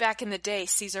 Eh? Back in the day,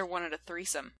 Caesar wanted a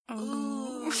threesome.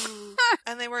 Ooh.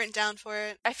 And they weren't down for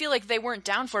it. I feel like they weren't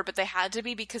down for it, but they had to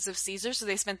be because of Caesar, so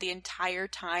they spent the entire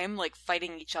time, like,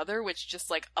 fighting each other, which just,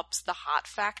 like, ups the hot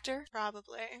factor.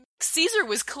 Probably. Caesar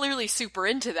was clearly super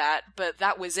into that, but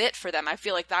that was it for them. I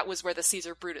feel like that was where the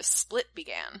Caesar-Brutus split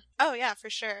began. Oh yeah, for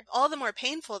sure. All the more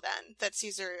painful then that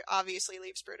Caesar obviously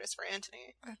leaves Brutus for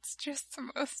Antony. That's just the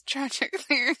most tragic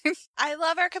thing. I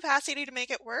love our capacity to make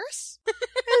it worse.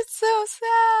 It's so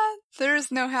sad.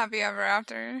 There's no happy ever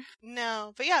after.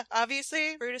 No, but yeah,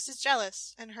 obviously Brutus is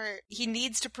jealous and hurt. He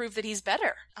needs to prove that he's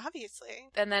better. Obviously.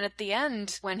 And then at the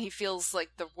end, when he feels like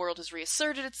the world has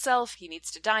reasserted itself, he needs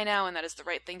to die now, and that is the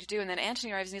right thing to do. And then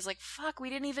Antony arrives and he's like, fuck,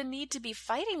 we didn't even need to be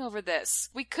fighting over this.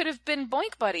 We could have been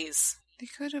boink buddies. They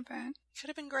could have been. Could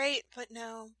have been great, but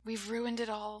no. We've ruined it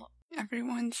all.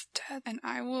 Everyone's dead, and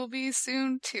I will be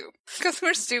soon too. Because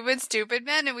we're stupid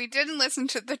men, and we didn't listen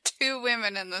to the two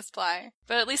women in this play.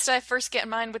 But at least I first get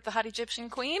mine with the hot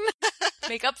Egyptian queen.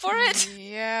 Make up for it.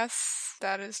 Yes,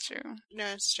 that is true. No,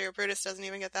 it's true. Brutus doesn't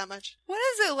even get that much. What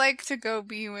is it like to go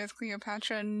be with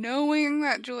Cleopatra knowing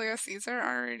that Julius Caesar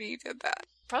already did that?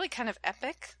 Probably kind of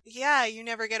epic. Yeah, you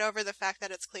never get over the fact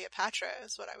that it's Cleopatra,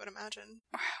 is what I would imagine.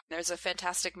 There's a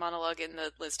fantastic monologue in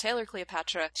the Liz Taylor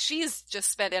Cleopatra. She's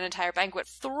just spent an entire banquet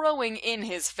throwing in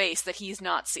his face that he's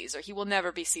not Caesar. He will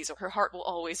never be Caesar. Her heart will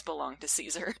always belong to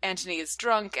Caesar. Antony is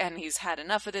drunk and he's had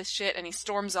enough of this shit and he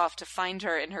storms off to find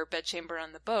her in her bedchamber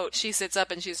on the boat. She sits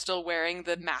up and she's still wearing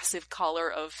the massive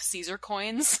collar of Caesar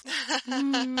coins.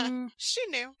 She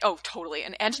knew. Oh, totally.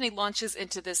 And Antony launches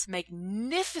into this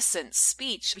magnificent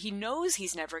speech. He knows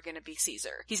he's never going to be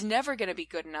Caesar. He's never going to be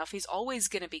good enough. He's always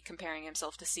going to be comparing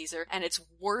himself to Caesar, and it's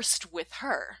worst with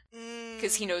her.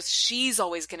 Because he knows she's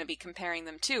always going to be comparing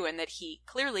them too, and that he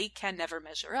clearly can never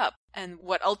measure up. And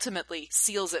what ultimately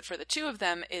seals it for the two of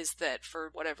them is that, for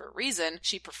whatever reason,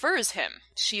 she prefers him.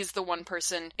 She's the one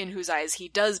person in whose eyes he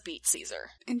does beat Caesar.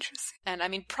 Interesting. And I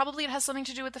mean, probably it has something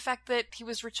to do with the fact that he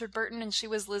was Richard Burton and she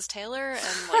was Liz Taylor,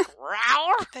 and like,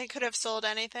 row! They could have sold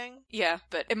anything. Yeah,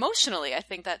 but emotionally, I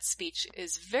think that speech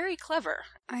is very clever.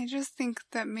 I just think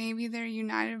that maybe they're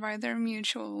united by their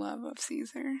mutual love of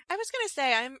Caesar. I was going to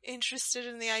say, I'm interested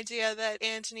in the idea that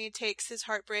Antony takes his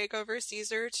heartbreak over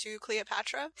Caesar to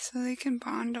Cleopatra. So they can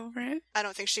bond over it. I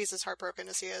don't think she's as heartbroken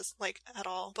as he is, like, at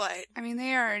all. But I mean,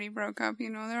 they already broke up,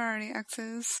 they're already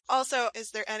exes. Also,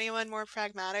 is there anyone more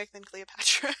pragmatic than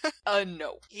Cleopatra?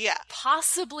 No. Yeah.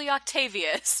 Possibly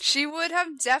Octavius. She would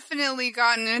have definitely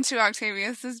gotten into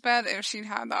Octavius's bed if she'd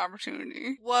had the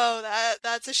opportunity. Whoa,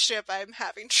 that's a ship I'm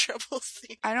having trouble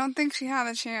seeing. I don't think she had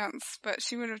a chance, but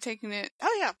she would have taken it.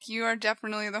 Oh yeah. You are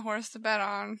definitely the horse to bet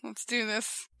on. Let's do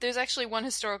this. There's actually one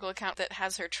historical account that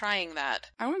has her trying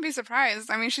that. I wouldn't be surprised.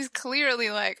 I mean, she's clearly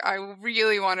like, I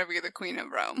really want to be the queen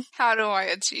of Rome. How do I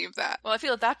achieve that? Well, I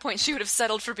feel at that point she would have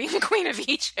settled for being queen of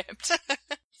Egypt.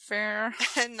 Fair.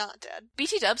 And not dead.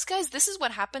 BT dubs, guys, this is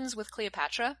what happens with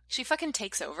Cleopatra. She fucking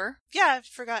takes over. Yeah, I've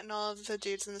forgotten all of the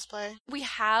dudes in this play. We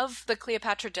have the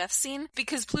Cleopatra death scene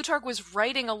because Plutarch was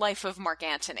writing a life of Mark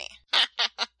Antony.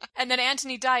 And then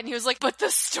Antony died and he was like, but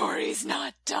the story's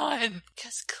not done.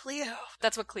 'Cause Cleo.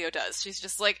 That's what Cleo does. She's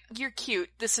just like, you're cute.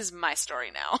 This is my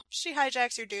story now. She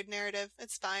hijacks your dude narrative.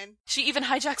 It's fine. She even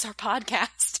hijacks our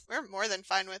podcast. We're more than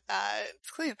fine with that.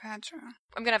 It's Cleopatra.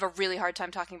 I'm gonna have a really hard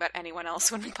time talking about anyone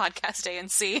else when we podcast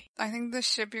ANC. I think the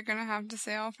ship you're gonna have to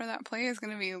sail for that play is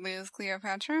gonna be Liz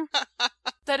Cleopatra.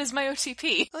 That is my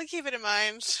OTP. I'll keep it in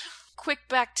mind. Quick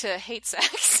back to hate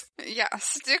sex. Yeah,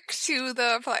 stick to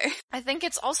the play. I think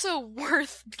it's also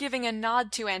worth giving a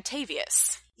nod to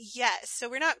Antavius. Yes, so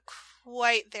we're not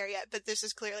quite there yet, but this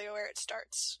is clearly where it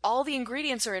starts. All the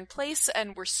ingredients are in place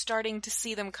and we're starting to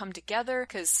see them come together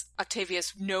because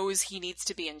Octavius knows he needs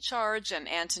to be in charge and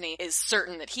Antony is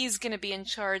certain that he's going to be in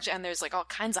charge and there's like all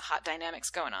kinds of hot dynamics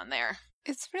going on there.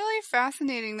 It's really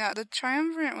fascinating that the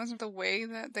triumvirate was the way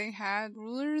that they had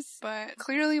rulers, but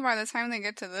clearly by the time they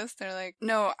get to this, they're like,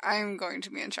 no, I'm going to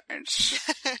be in charge.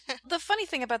 The funny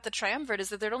thing about the triumvirate is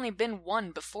that there'd only been one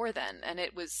before then, and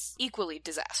it was equally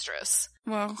disastrous.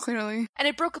 Well, clearly. And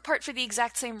it broke apart for the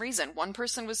exact same reason. One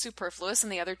person was superfluous,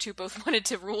 and the other two both wanted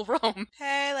to rule Rome.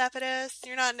 Hey, Lepidus,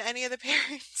 you're not in any of the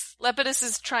pairings. Lepidus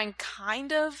is trying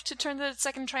kind of to turn the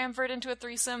second triumvirate into a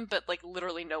threesome, but like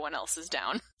literally no one else is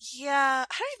down. Yeah,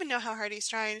 I don't even know how hard he's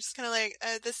trying. Just kind of like,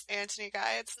 this Antony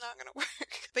guy, it's not gonna work.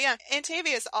 But yeah,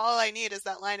 Antavius, all I need is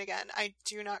that line again. I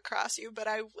do not cross you, but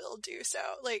I will do so.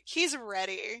 Like, he's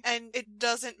ready. And it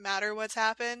doesn't matter what's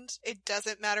happened. It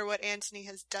doesn't matter what Antony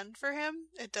has done for him.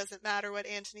 It doesn't matter what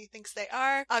Antony thinks they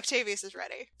are. Octavius is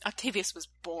ready. Octavius was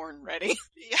born ready.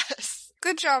 Yes.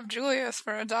 Good job, Julius,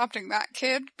 for adopting that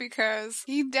kid, because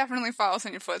he definitely follows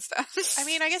in your footsteps. I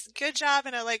mean, I guess good job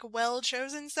in a, like,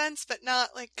 well-chosen sense, but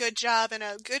not, like, good job in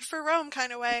a good for Rome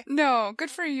kind of way. No,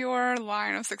 good for your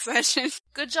line of succession.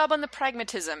 Good job on the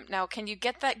pragmatism. Now, can you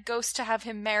get that ghost to have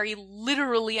him marry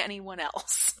literally anyone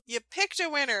else? You picked a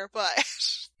winner, but...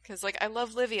 Because, like, I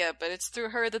love Livia, but it's through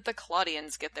her that the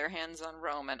Claudians get their hands on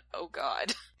Rome, and oh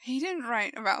god. He didn't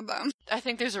write about them. I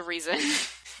think there's a reason.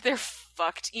 They're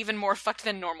fucked. Even more fucked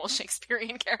than normal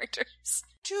Shakespearean characters.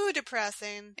 Too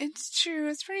depressing. It's true.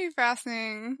 It's pretty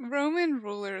fascinating. Roman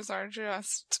rulers are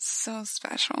just so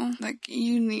special. Like,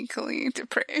 uniquely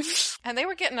depraved. And they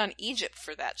were getting on Egypt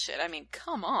for that shit. I mean,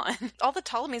 come on. All the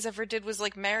Ptolemies ever did was,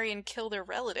 like, marry and kill their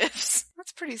relatives.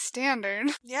 That's pretty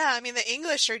standard. Yeah, I mean, the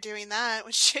English are doing that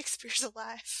when Shakespeare's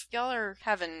alive. Y'all are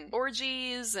having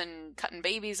orgies and cutting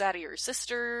babies out of your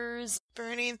sisters.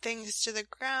 Burning things to the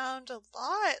ground a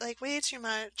lot. Like, way too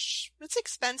much. It's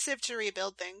expensive to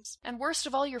rebuild things. And worst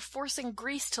of all, you're forcing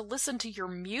Greece to listen to your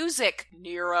music,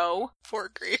 Nero.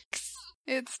 Poor Greeks.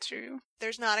 It's true.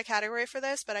 There's not a category for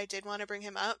this, but I did want to bring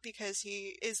him up because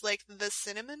he is like the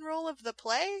cinnamon roll of the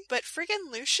play. But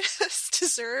friggin' Lucius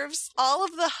deserves all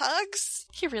of the hugs.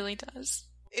 He really does.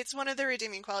 It's one of the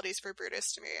redeeming qualities for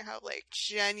Brutus to me, how, like,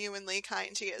 genuinely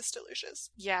kind he is to Lucius.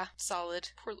 Yeah, solid.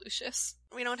 Poor Lucius.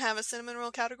 We don't have a cinnamon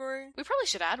roll category? We probably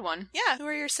should add one. Yeah, who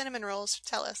are your cinnamon rolls?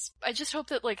 Tell us. I just hope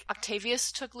that, like,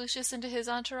 Octavius took Lucius into his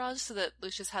entourage so that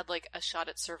Lucius had, like, a shot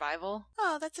at survival.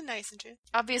 Oh, that's a nice one.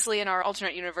 Obviously, in our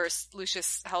alternate universe,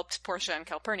 Lucius helped Portia and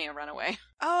Calpurnia run away.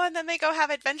 Oh, and then they go have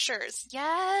adventures.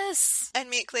 Yes! And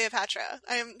meet Cleopatra.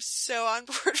 I am so on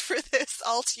board for this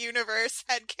alt-universe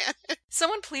headcanon.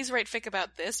 Someone please write fic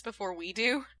about this before we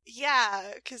do.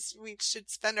 Yeah, because we should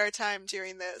spend our time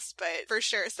doing this, but for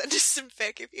sure, send us some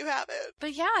fic if you have it.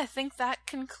 But yeah, I think that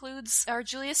concludes our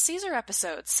Julius Caesar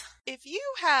episodes. If you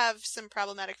have some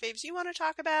problematic faves you want to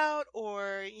talk about,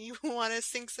 or you want to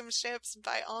sink some ships,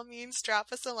 by all means,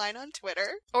 drop us a line on Twitter.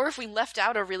 Or if we left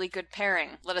out a really good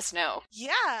pairing, let us know.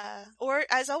 Yeah. Or,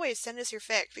 as always, send us your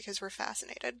fic, because we're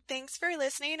fascinated. Thanks for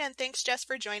listening, and thanks, Jess,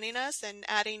 for joining us and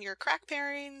adding your crack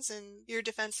pairings and your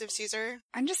defensive Caesar.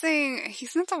 I'm just saying,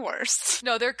 he's not the worst.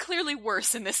 No, they're clearly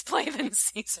worse in this play than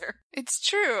Caesar. It's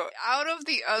true. Out of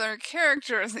the other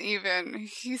characters, even,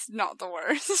 he's not the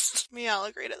worst. We all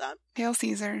agree to that. Hail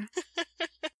Caesar.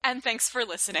 And thanks for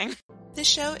listening. This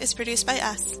show is produced by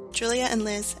us, Julia and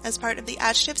Liz, as part of the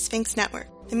Adjective Sphinx Network.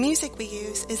 The music we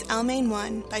use is Almain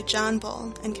 1 by John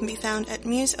Bull and can be found at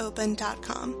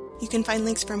museopen.com. You can find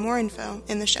links for more info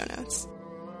in the show notes.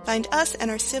 Find us and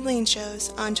our sibling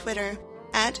shows on Twitter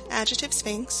at Adjective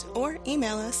Sphinx or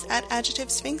email us at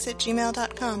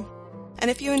adjectivesphinx@gmail.com. And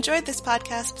if you enjoyed this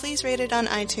podcast, please rate it on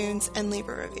iTunes and leave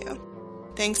a review.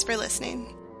 Thanks for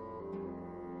listening.